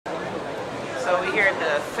So we're here at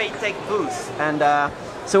the faytech booth, and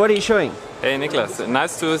so what are you showing? Hey Niklas,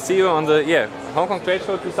 nice to see you on the Hong Kong Trade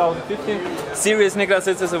Show 2015. Serious Niklas,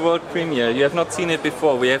 this is a world premiere. You have not seen it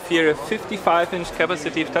before. We have here a 55-inch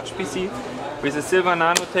Capacitive Touch PC with a silver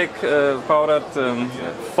nanotech powdered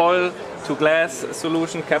foil to glass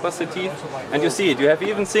solution Capacitive, and you see it. You have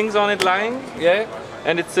even things on it lying,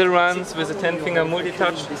 and it still runs with a 10-finger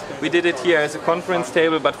multi-touch. We did it here as a conference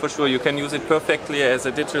table, but for sure you can use it perfectly as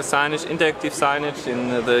a digital signage, interactive signage in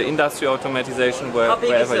the industrial automatization wherever you want it. How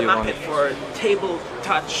big is the market for table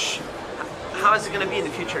touch? How is it going to be in the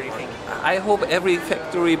future, you think? I hope every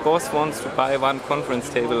factory boss wants to buy one conference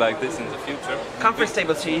table like this in the future. Conference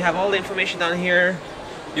table, so you have all the information down here.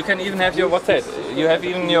 You can even have your, you have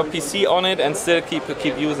even your PC on it and still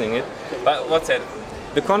keep using it. But what's that?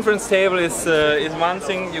 The conference table is one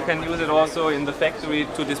thing. You can use it also in the factory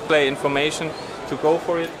to display information, to go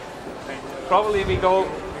for it. Probably we go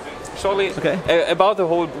shortly about the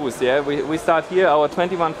whole booth. We start here, our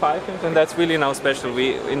 21.5-inch, and that's really now special.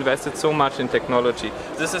 We invested so much in technology.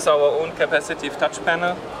 This is our own Capacitive touch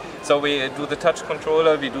panel. So we do the touch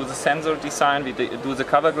controller, we do the sensor design, we do the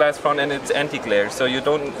cover glass front, and it's anti-glare. So you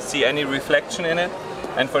don't see any reflection in it.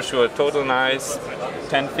 And for sure, total nice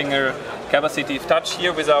 10-finger Capacitive touch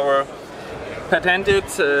here with our patented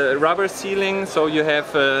rubber sealing, so you have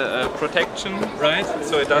protection, right?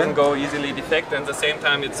 So it doesn't go easily defect, and at the same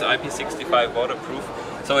time it's IP65 waterproof.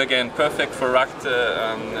 So again, perfect for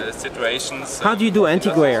rugged situations. How do you do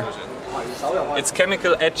anti-glare? It's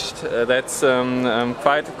chemical etched. That's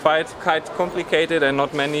quite complicated, and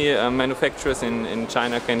not many manufacturers in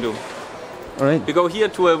China can do. Right. We go here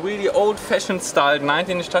to a really old-fashioned styled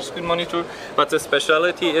 19-inch touchscreen monitor, but the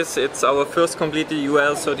specialty is it's our first completely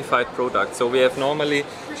UL certified product. So we have normally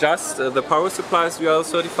just the power supplies UL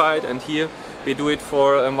certified, and here we do it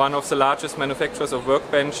for one of the largest manufacturers of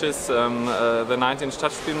workbenches, the 19-inch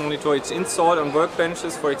touchscreen monitor. It's installed on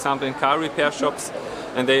workbenches, for example in car repair shops,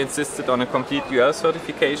 and they insisted on a complete UL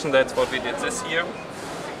certification. That's what we did this year.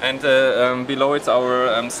 And below it's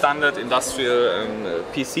our standard industrial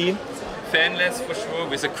PC. Fanless for sure,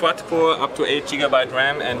 with a quad core, up to 8 GB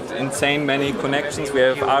RAM, and insane many connections. We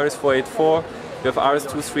have RS484, we have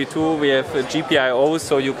RS232, we have GPIO,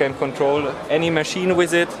 so you can control any machine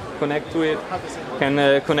with it, connect to it,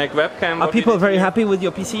 can connect webcam. Are people very happy with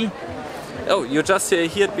your PC? Oh, you just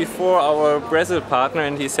heard before our Brazil partner,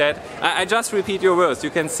 and he said, I just repeat your words, you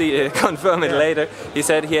can see confirm it later. He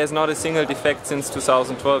said he has not a single defect since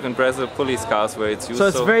 2012 in Brazil police cars where it's used. So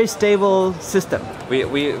it's a very stable system.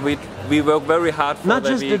 We work very hard for not that.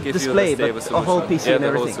 just we the give display, you the stable but solution. the whole PC and the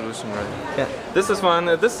everything. Whole solution, right? Yeah. This is one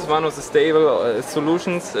of the stable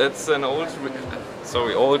solutions. It's an old,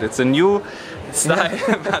 it's a new style,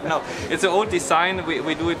 but no, it's an old design.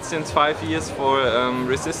 We do it since 5 years for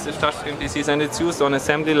resistive touchscreen PCs, and it's used on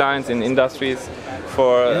assembly lines in industries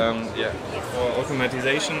for for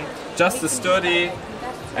automatization. Just a sturdy.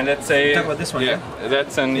 And let's say, talk about this one,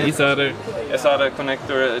 that's an SATA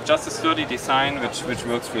connector, just a sturdy design which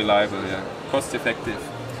works reliable, cost effective.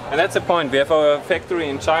 And that's the point. We have our factory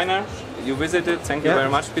in China. You visited, thank you very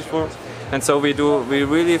much before. And so we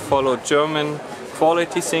really follow German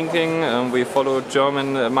quality thinking. We follow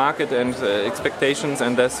German market and expectations,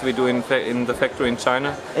 and that's we do in the factory in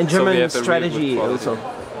China. And German strategy really also.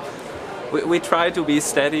 We try to be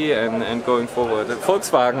steady and going forward.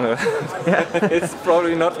 Volkswagen, it's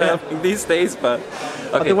probably not helping these days, but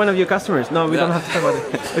okay. They're one of your customers. No, we don't have to talk about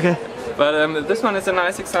it. Okay. But this one is a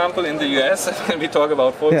nice example in the US when we talk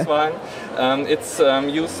about Volkswagen. It's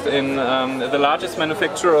used in the largest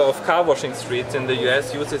manufacturer of car washing streets in the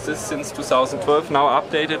US, uses this since 2012, now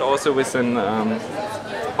updated also with an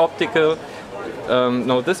optical.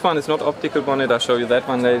 No, this one is not optical bonnet, I'll show you that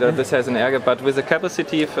one later. This has an air gap, but with a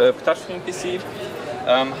Capacitive touchscreen PC.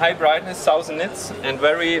 High brightness, 1000 nits, and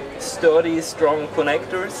very sturdy, strong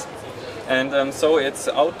connectors. And so it's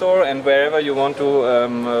outdoor, and wherever you want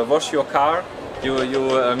to wash your car, you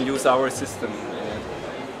use our system.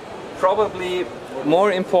 Probably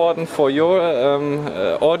more important for your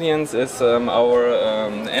audience is our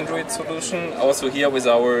Android solution, also here with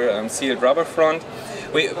our sealed rubber front.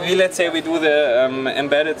 We let's say we do the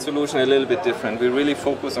embedded solution a little bit different. We really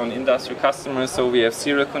focus on industrial customers, so we have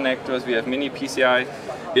serial connectors, we have mini PCI,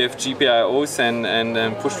 we have GPIOs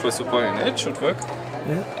and push for support, and it should work.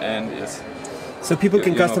 And yes. So people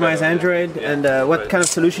can customize Android, and what kind of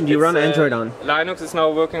solution do you run Android on? Linux is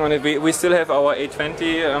now working on it. We still have our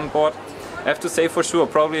 820 board. I have to say for sure,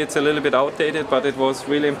 probably it's a little bit outdated, but it was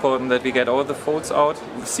really important that we get all the folds out.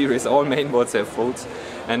 Serious, all mainboards have folds.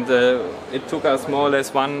 And it took us more or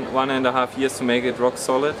less one and a half years to make it rock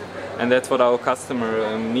solid. And that's what our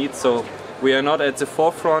customer needs. So We are not at the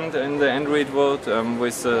forefront in the Android world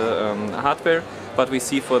with hardware, but we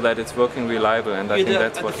see for that it's working reliable, and I think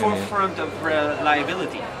that's what you need. At the forefront of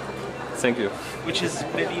reliability. Thank you. Which is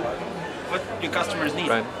maybe what your customers need.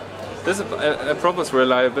 Right. This is a proper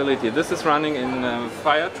reliability. This is running in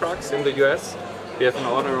fire trucks in the US. We have an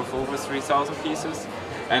order of over 3,000 pieces,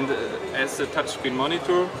 and as a touchscreen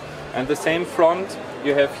monitor, and the same front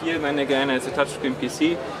you have here then again as a touchscreen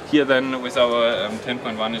PC, here then with our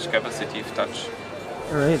 10.1-inch capacitive touch.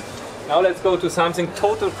 Alright. Now let's go to something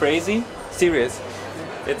total crazy, serious.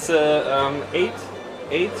 It's eight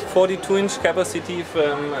 42-inch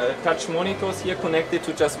capacitive touch monitors here connected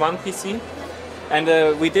to just one PC.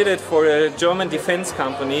 And we did it for a German defense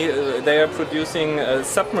company. They are producing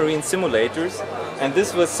submarine simulators, and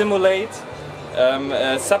this will simulate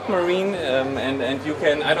a submarine, and you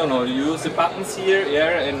can, I don't know, use the buttons here,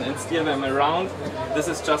 yeah, and steer them around. This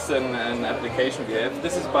is just an application we have.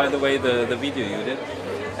 This is, by the way, the video you did.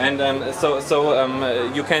 And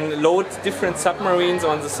you can load different submarines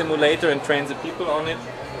on the simulator and train the people on it.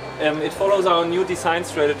 It follows our new design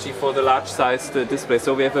strategy for the large-sized display.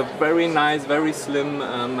 So we have a very nice, very slim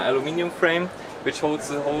aluminium frame, which holds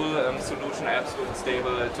the whole solution absolutely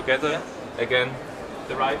stable together. Again,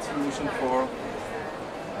 the right solution for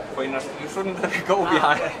you shouldn't go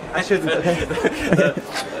behind. I shouldn't.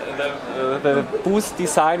 The boost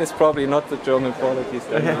design is probably not the German quality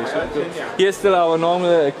standard. Here's still our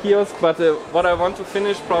normal kiosk, but what I want to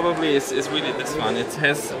finish probably is really this one. It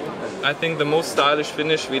has, I think, the most stylish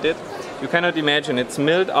finish we did. You cannot imagine, it's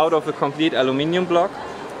milled out of a complete aluminium block.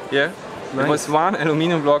 Yeah, nice. It was one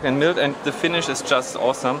aluminium block and milled, and the finish is just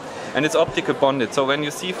awesome. And it's optical bonded, so when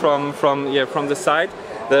you see from the side,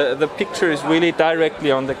 the picture is really directly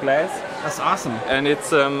on the glass. That's awesome. And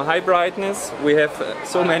it's high brightness. We have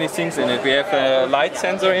so many things in it. We have a light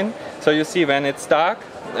sensor in, so you see when it's dark,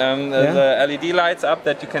 the LED lights up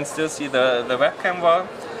that you can still see the webcam well.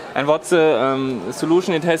 And what's the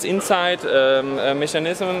solution? It has inside a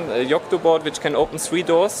mechanism, a Yoctoboard, which can open 3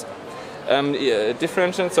 doors,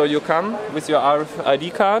 differential. So you come with your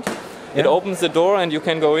RFID card, it opens the door and you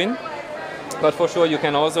can go in. But for sure you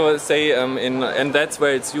can also say, and that's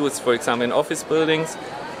where it's used, for example, in office buildings,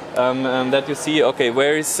 that you see, okay,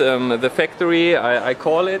 where is the factory, I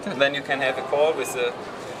call it, then you can have a call with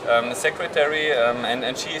the secretary,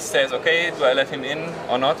 and she says, okay, do I let him in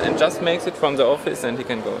or not, and just makes it from the office and he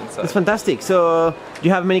can go inside. That's fantastic. So, do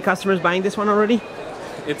you have many customers buying this one already?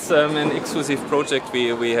 It's an exclusive project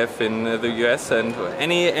we have in the US, and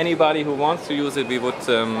anybody who wants to use it, we would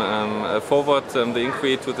forward the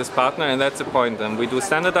inquiry to this partner, and that's the point. We do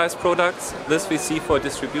standardized products. This we see for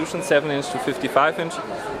distribution, 7-inch to 55-inch,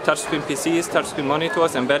 touchscreen PCs, touchscreen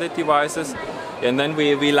monitors, embedded devices, and then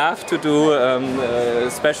we love to do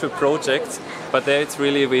special projects, but there it's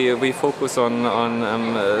really, we focus on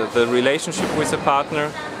the relationship with the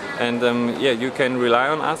partner. And yeah, you can rely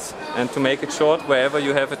on us. And to make it short, wherever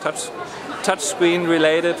you have a touchscreen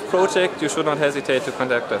related project, you should not hesitate to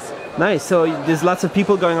contact us. Nice. So there's lots of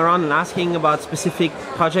people going around and asking about specific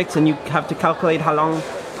projects, and you have to calculate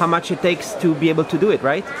how much it takes to be able to do it,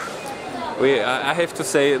 right? I have to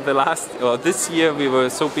say, this year we were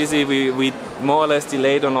so busy, we more or less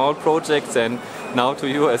delayed on all projects, and now to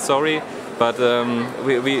you, sorry. But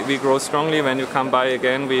we grow strongly. When you come by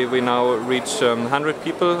again, we now reach 100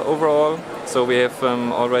 people overall. So we have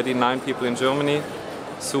already 9 people in Germany,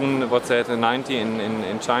 soon 90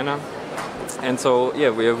 in China. And so yeah,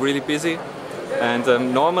 we are really busy. And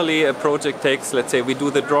normally a project takes, let's say we do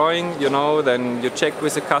the drawing, you know, then you check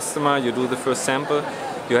with the customer, you do the first sample.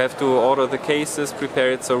 You have to order the cases,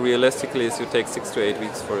 prepare it, so realistically it take 6 to 8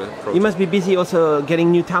 weeks for a project. You must be busy also getting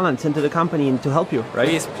new talents into the company and to help you, right?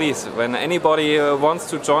 Please, please. When anybody wants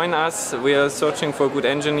to join us, we are searching for good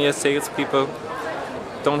engineers, salespeople.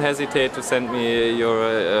 Don't hesitate to send me your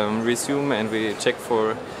resume, and we check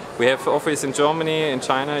for... We have office in Germany, in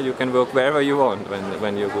China. You can work wherever you want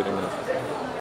when you're good enough.